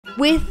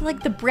with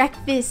like the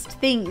breakfast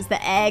things,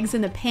 the eggs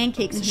and the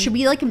pancakes. Should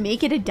we like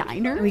make it a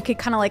diner? We could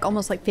kind of like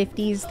almost like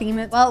 50s theme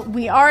it. Well,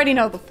 we already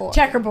know the floor.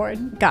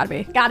 Checkerboard. Gotta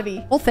be. Gotta be.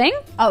 Whole thing?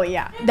 Oh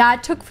yeah.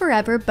 That took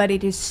forever, but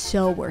it is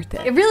so worth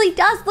it. It really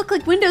does look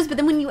like windows, but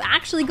then when you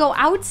actually go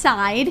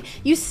outside,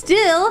 you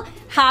still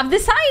have the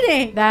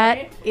siding.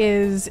 That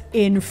is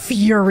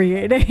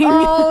infuriating.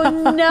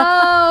 Oh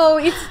no,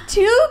 it's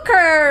too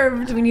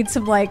curved. We need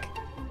some like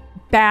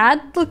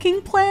bad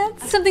looking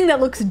plants. Something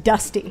that looks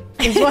dusty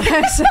is what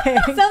I'm saying.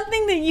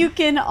 Something that you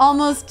can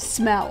almost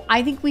smell.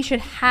 I think we should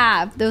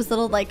have those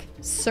little like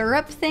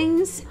syrup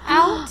things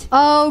out.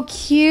 Oh,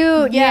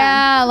 cute. Yeah.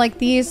 Yeah, like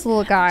these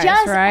little guys,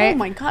 Just, right? oh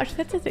my gosh,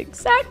 that's it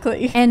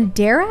exactly. And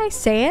dare I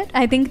say it,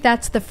 I think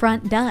that's the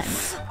front done.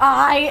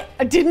 I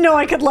didn't know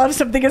I could love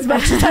something as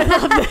much as I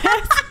love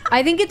this.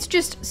 I think it's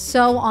just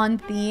so on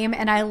theme,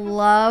 and I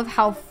love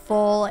how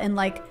full and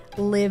like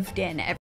lived in